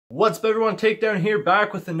What's up everyone, Takedown here,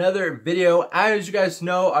 back with another video. As you guys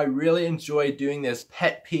know, I really enjoy doing this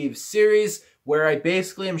Pet Peeves series where I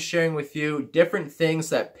basically am sharing with you different things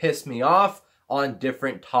that piss me off on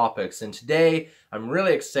different topics. And today, I'm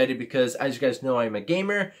really excited because as you guys know, I'm a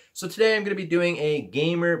gamer. So today I'm going to be doing a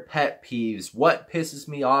gamer pet peeves. What pisses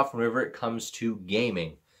me off whenever it comes to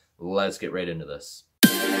gaming? Let's get right into this.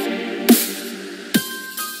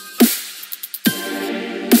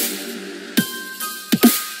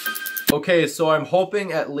 Okay, so I'm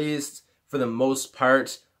hoping at least for the most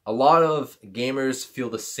part, a lot of gamers feel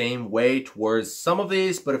the same way towards some of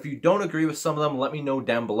these, but if you don't agree with some of them, let me know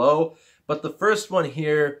down below. But the first one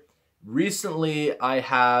here, recently I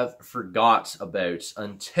have forgot about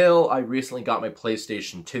until I recently got my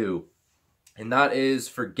PlayStation 2, and that is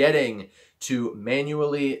forgetting to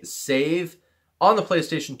manually save on the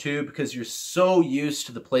PlayStation 2 because you're so used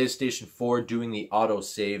to the PlayStation 4 doing the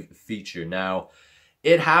autosave feature. Now,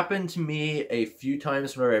 it happened to me a few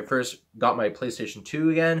times whenever I first got my PlayStation 2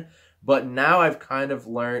 again, but now I've kind of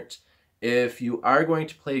learned if you are going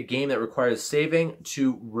to play a game that requires saving,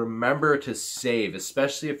 to remember to save,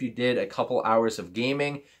 especially if you did a couple hours of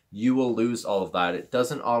gaming, you will lose all of that. It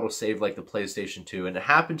doesn't auto-save like the PlayStation 2, and it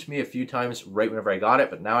happened to me a few times right whenever I got it,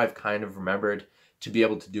 but now I've kind of remembered to be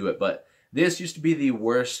able to do it. But this used to be the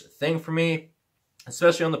worst thing for me,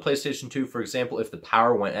 especially on the PlayStation 2, for example, if the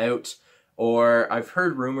power went out. Or I've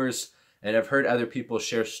heard rumors and I've heard other people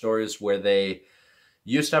share stories where they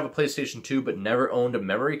used to have a PlayStation 2 but never owned a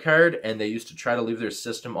memory card, and they used to try to leave their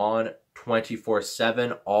system on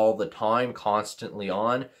 24/7 all the time, constantly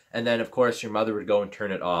on, and then of course your mother would go and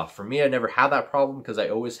turn it off. For me, I never had that problem because I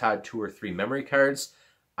always had 2 or 3 memory cards.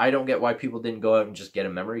 I don't get why people didn't go out and just get a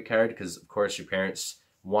memory card, because of course your parents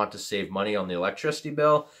want to save money on the electricity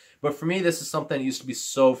bill. But for me, this is something that used to be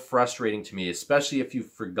so frustrating to me, especially if you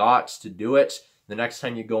forgot to do it. The next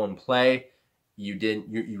time you go and play, you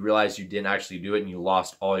realize you didn't actually do it and you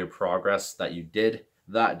lost all your progress that you did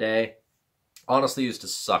that day. Honestly, it used to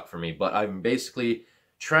suck for me, but I'm basically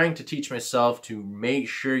trying to teach myself to make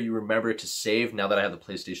sure you remember to save now that I have the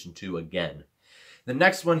PlayStation 2 again. The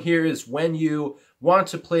next one here is when you want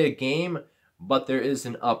to play a game, but there is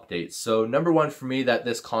an update. So number one for me that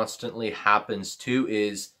this constantly happens to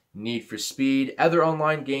is Need for Speed, other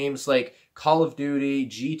online games like Call of Duty,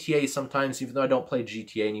 GTA sometimes, even though I don't play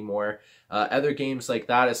GTA anymore, other games like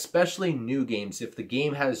that, especially new games. If the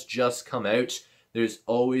game has just come out, there's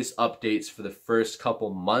always updates for the first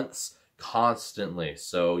couple months constantly.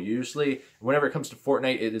 So usually whenever it comes to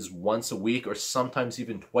Fortnite, it is once a week or sometimes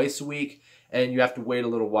even twice a week, and you have to wait a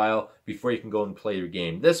little while before you can go and play your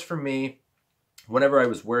game. This for me, whenever I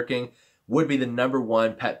was working, would be the number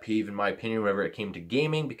one pet peeve in my opinion whenever it came to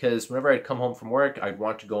gaming, because whenever I'd come home from work, I'd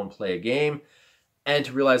want to go and play a game, and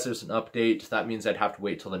to realize there's an update, that means I'd have to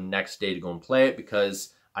wait till the next day to go and play it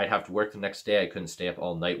because I'd have to work the next day. I couldn't stay up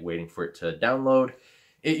all night waiting for it to download.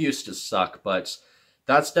 It used to suck, but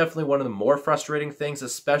that's definitely one of the more frustrating things,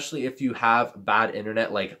 especially if you have bad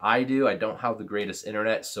internet like I do. I don't have the greatest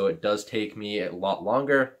internet, so it does take me a lot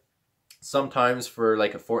longer. Sometimes for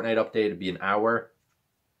like a Fortnite update, it'd be an hour.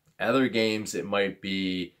 Other games, it might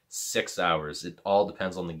be 6 hours. It all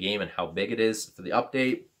depends on the game and how big it is for the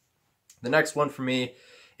update. The next one for me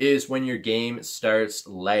is when your game starts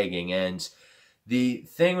lagging. And the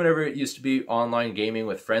thing whenever it used to be online gaming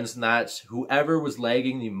with friends and that, whoever was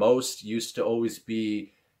lagging the most used to always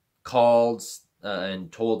be called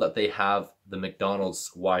and told that they have the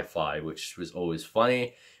McDonald's Wi-Fi, which was always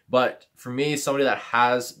funny. But for me, somebody that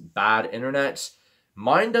has bad internet,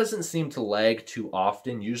 mine doesn't seem to lag too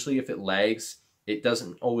often. Usually if it lags, it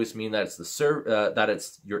doesn't always mean that it's that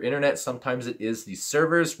it's your internet. Sometimes it is the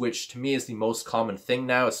servers, which to me is the most common thing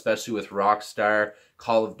now, especially with Rockstar,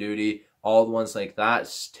 Call of Duty, all the ones like that.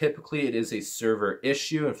 Typically it is a server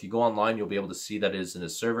issue. If you go online, you'll be able to see that it is a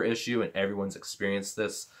server issue, and everyone's experienced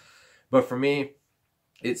this. But for me,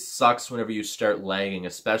 it sucks whenever you start lagging,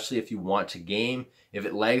 especially if you want to game. If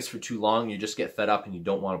it lags for too long, you just get fed up and you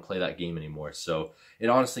don't want to play that game anymore. So it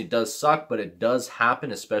honestly does suck, but it does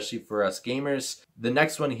happen, especially for us gamers. The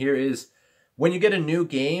next one here is when you get a new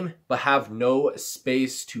game but have no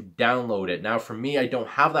space to download it. Now for me, I don't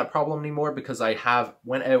have that problem anymore because I have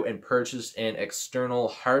went out and purchased an external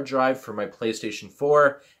hard drive for my PlayStation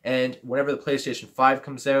 4, and whenever the PlayStation 5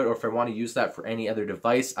 comes out, or if I want to use that for any other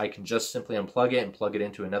device, I can just simply unplug it and plug it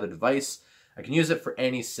into another device. I can use it for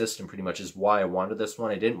any system pretty much, is why I wanted this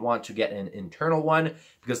one. I didn't want to get an internal one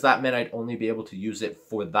because that meant I'd only be able to use it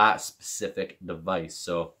for that specific device.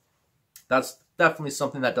 So that's definitely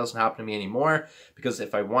something that doesn't happen to me anymore, because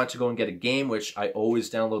if I want to go and get a game, which I always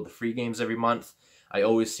download the free games every month, I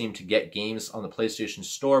always seem to get games on the PlayStation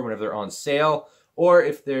Store whenever they're on sale, or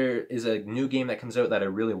if there is a new game that comes out that I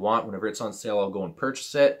really want, whenever it's on sale, I'll go and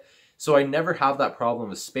purchase it. So I never have that problem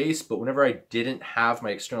with space, but whenever I didn't have my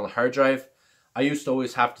external hard drive, I used to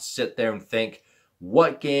always have to sit there and think,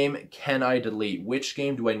 what game can I delete? Which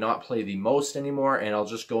game do I not play the most anymore? And I'll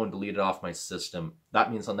just go and delete it off my system.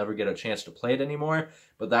 That means I'll never get a chance to play it anymore,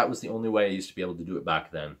 but that was the only way I used to be able to do it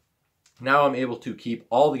back then. Now I'm able to keep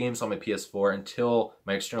all the games on my PS4 until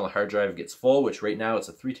my external hard drive gets full, which right now it's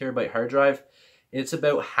a 3 terabyte hard drive. It's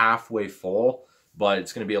about halfway full, but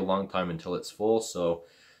it's going to be a long time until it's full. So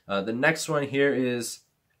the next one here is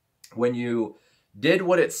when you did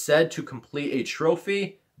what it said to complete a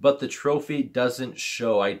trophy, but the trophy doesn't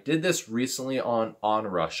show. I did this recently on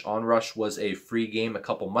Onrush. Onrush was a free game a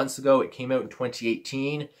couple months ago. It came out in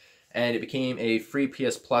 2018, and it became a free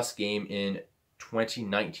PS Plus game in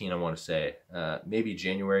 2019, I want to say. Maybe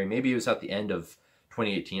January. Maybe it was at the end of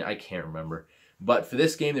 2018. I can't remember. But for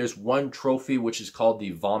this game, there's one trophy, which is called the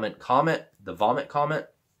Vomit Comet.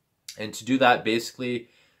 And to do that, basically,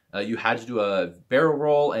 you had to do a barrel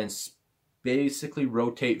roll and basically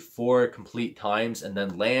rotate 4 complete times and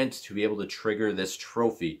then land to be able to trigger this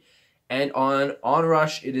trophy. And on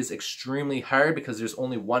Onrush, it is extremely hard because there's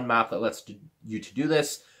only one map that lets you to do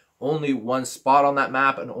this, only one spot on that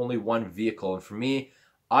map, and only one vehicle. And for me,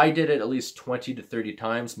 I did it at least 20 to 30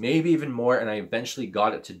 times, maybe even more, and I eventually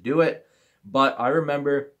got it to do it. But I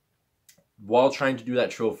remember while trying to do that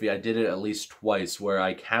trophy, I did it at least twice, where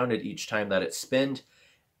I counted each time that it spinned,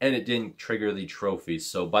 and it didn't trigger the trophy.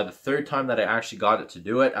 So by the third time that I actually got it to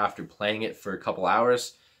do it, after playing it for a couple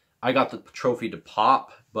hours, I got the trophy to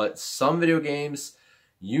pop. But some video games,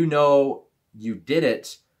 you know you did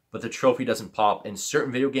it, but the trophy doesn't pop. In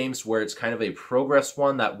certain video games where it's kind of a progress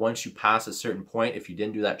one, that once you pass a certain point, if you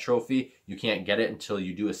didn't do that trophy, you can't get it until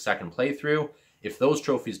you do a second playthrough. If those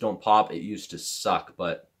trophies don't pop, it used to suck.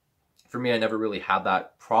 But for me, I never really had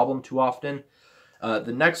that problem too often.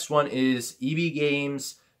 The next one is EB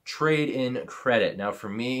Games trade in credit. Now for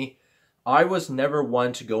me, I was never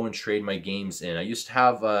one to go and trade my games in. I used to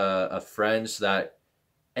have a friend that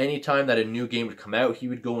anytime that a new game would come out, he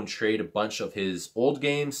would go and trade a bunch of his old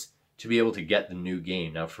games to be able to get the new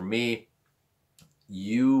game. Now for me,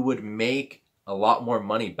 you would make a lot more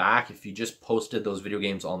money back if you just posted those video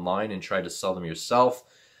games online and tried to sell them yourself.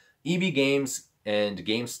 EB Games and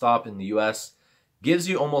GameStop in the US gives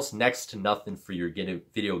you almost next to nothing for your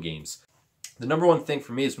video games. The number one thing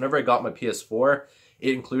for me is whenever I got my PS4,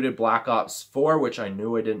 it included Black Ops 4, which I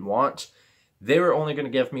knew I didn't want. They were only going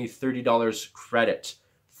to give me $30 credit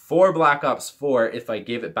for Black Ops 4 if I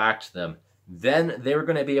gave it back to them. Then they were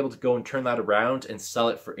going to be able to go and turn that around and sell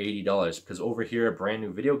it for $80, because over here a brand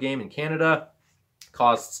new video game in Canada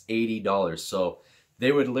costs $80. So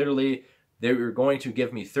they were going to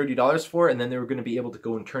give me $30 for it, and then they were going to be able to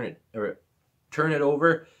go and turn it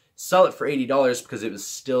over, sell it for $80 because it was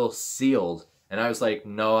still sealed. And I was like,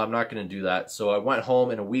 no, I'm not going to do that. So I went home,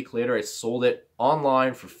 and a week later I sold it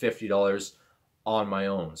online for $50 on my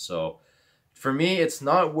own. So for me, it's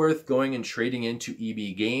not worth going and trading into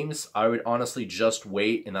EB Games. I would honestly just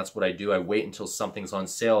wait, and that's what I do. I wait until something's on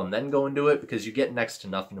sale and then go and do it, because you get next to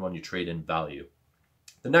nothing when you trade in value.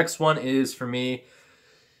 The next one is, for me,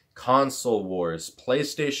 console wars.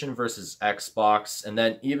 PlayStation versus Xbox, and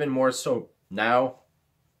then even more so now,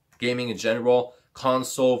 gaming in general,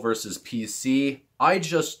 console versus PC. I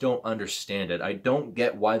just don't understand it. I don't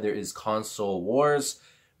get why there is console wars.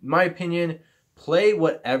 In my opinion, play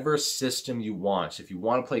whatever system you want. If you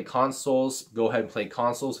want to play consoles, go ahead and play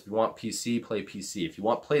consoles. If you want PC, play PC. If you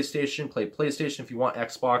want PlayStation, play PlayStation. If you want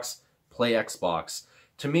Xbox, play Xbox.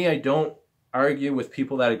 To me, I don't argue with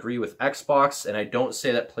people that agree with Xbox, and I don't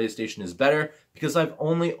say that PlayStation is better, because I've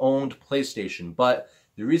only owned PlayStation. But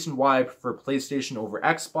the reason why I prefer PlayStation over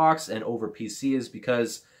Xbox and over PC is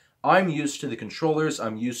because I'm used to the controllers.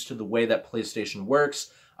 I'm used to the way that PlayStation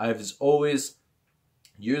works. I've always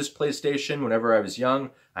used PlayStation whenever I was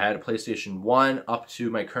young. I had a PlayStation 1 up to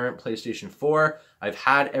my current PlayStation 4. I've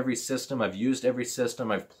had every system. I've used every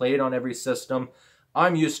system. I've played on every system.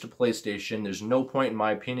 I'm used to PlayStation. There's no point, in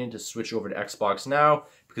my opinion, to switch over to Xbox now,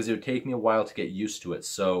 because it would take me a while to get used to it.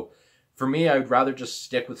 So for me, I would rather just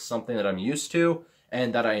stick with something that I'm used to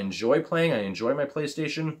and that I enjoy playing. I enjoy my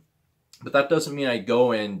PlayStation, but that doesn't mean I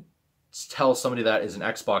go and tell somebody that is an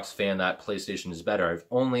Xbox fan that PlayStation is better. I've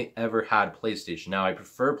only ever had PlayStation. Now, I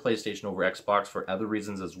prefer PlayStation over Xbox for other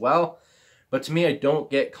reasons as well, but to me, I don't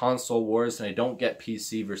get console wars, and I don't get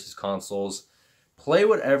PC versus consoles. Play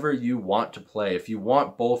whatever you want to play. If you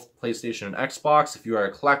want both PlayStation and Xbox, if you are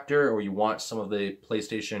a collector, or you want some of the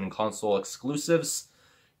PlayStation and console exclusives,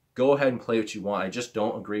 go ahead and play what you want. I just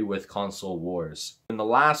don't agree with console wars. And the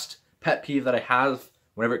last pet peeve that I have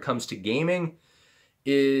whenever it comes to gaming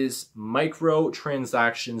is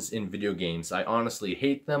microtransactions in video games. I honestly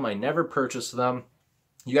hate them. I never purchase them.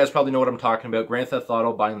 You guys probably know what I'm talking about. Grand Theft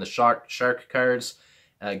Auto, buying the shark cards,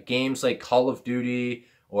 games like Call of Duty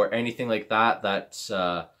or anything like that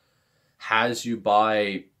that has you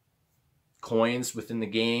buy coins within the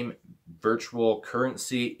game, virtual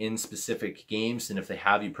currency in specific games, and if they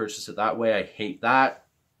have you purchase it that way, I hate that.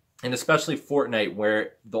 And especially Fortnite,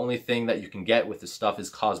 where the only thing that you can get with this stuff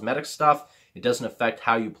is cosmetic stuff. It doesn't affect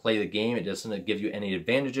how you play the game. It doesn't give you any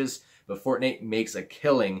advantages, but Fortnite makes a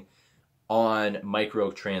killing on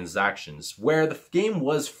microtransactions, where the game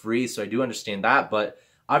was free, so I do understand that, but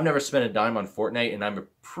I've never spent a dime on Fortnite, and I'm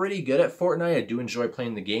pretty good at Fortnite. I do enjoy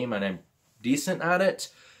playing the game, and I'm decent at it,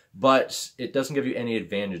 but it doesn't give you any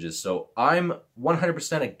advantages. So I'm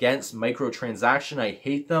 100% against microtransaction. I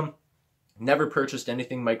hate them. Never purchased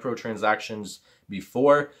anything microtransactions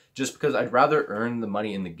before, just because I'd rather earn the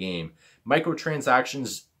money in the game.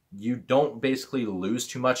 Microtransactions, you don't basically lose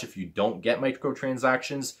too much if you don't get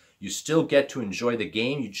microtransactions. You still get to enjoy the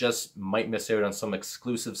game. You just might miss out on some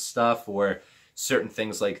exclusive stuff or certain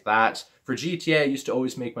things like that. For GTA, I used to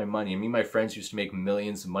always make my money. Me and my friends used to make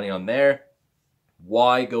millions of money on there.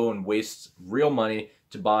 Why go and waste real money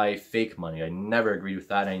to buy fake money? I never agreed with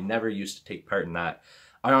that. I never used to take part in that.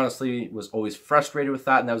 I honestly was always frustrated with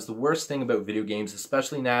that, and that was the worst thing about video games,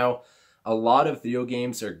 especially now. A lot of video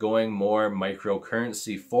games are going more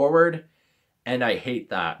microcurrency forward, and I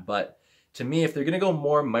hate that. But to me, if they're going to go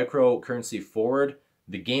more microcurrency forward,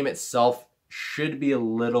 the game itself should be a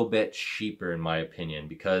little bit cheaper, in my opinion,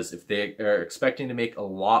 because if they are expecting to make a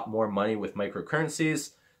lot more money with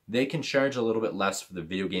microcurrencies, they can charge a little bit less for the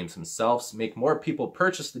video games themselves, make more people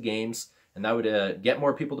purchase the games, and that would get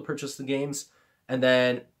more people to purchase the games, and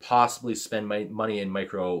then possibly spend money in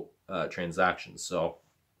micro transactions. So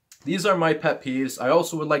these are my pet peeves. I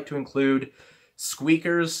also would like to include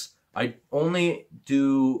squeakers. I only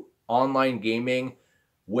do online gaming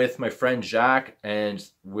with my friend Jack, and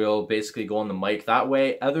we'll basically go on the mic that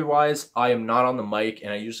way. Otherwise, I am not on the mic,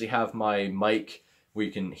 and I usually have my mic where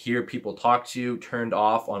you can hear people talk to you turned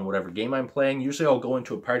off on whatever game I'm playing. Usually I'll go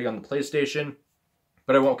into a party on the PlayStation,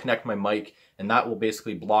 but I won't connect my mic, and that will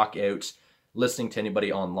basically block out listening to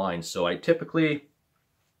anybody online. So I typically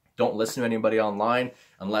don't listen to anybody online.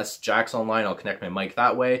 Unless Jack's online, I'll connect my mic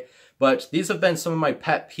that way. But these have been some of my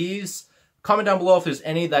pet peeves. Comment down below if there's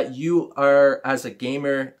any that you are, as a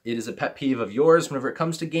gamer, it is a pet peeve of yours whenever it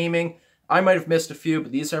comes to gaming. I might have missed a few,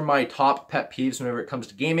 but these are my top pet peeves whenever it comes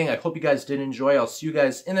to gaming. I hope you guys did enjoy. I'll see you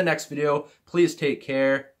guys in the next video. Please take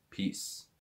care. Peace.